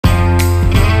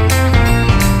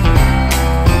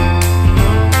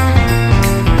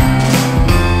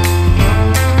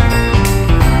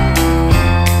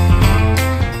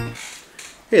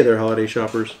Hey there, holiday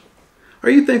shoppers. Are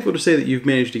you thankful to say that you've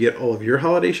managed to get all of your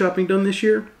holiday shopping done this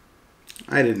year?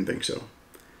 I didn't think so.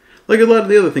 Like a lot of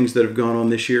the other things that have gone on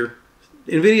this year,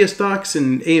 NVIDIA stocks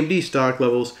and AMD stock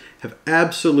levels have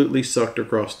absolutely sucked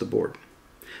across the board.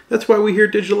 That's why we here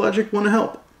at DigitaLogic want to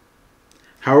help.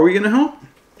 How are we going to help?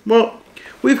 Well,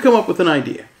 we've come up with an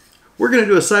idea. We're going to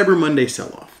do a Cyber Monday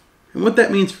sell-off. And what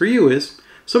that means for you is,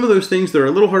 some of those things that are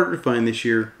a little harder to find this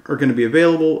year are going to be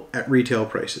available at retail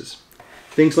prices.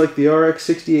 Things like the RX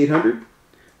 6800,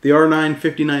 the R9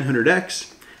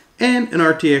 5900X, and an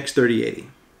RTX 3080.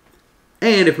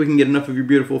 And if we can get enough of your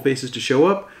beautiful faces to show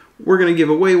up, we're going to give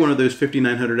away one of those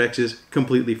 5900Xs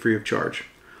completely free of charge.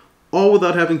 All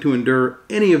without having to endure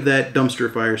any of that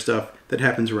dumpster fire stuff that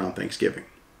happens around Thanksgiving.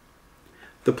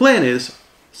 The plan is,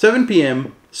 7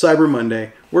 p.m. Cyber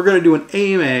Monday, we're going to do an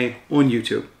AMA on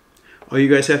YouTube. All you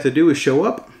guys have to do is show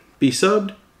up, be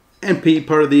subbed, and be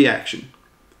part of the action.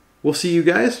 We'll see you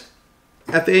guys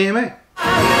at the AMA. If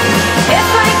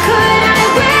I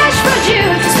could, I would.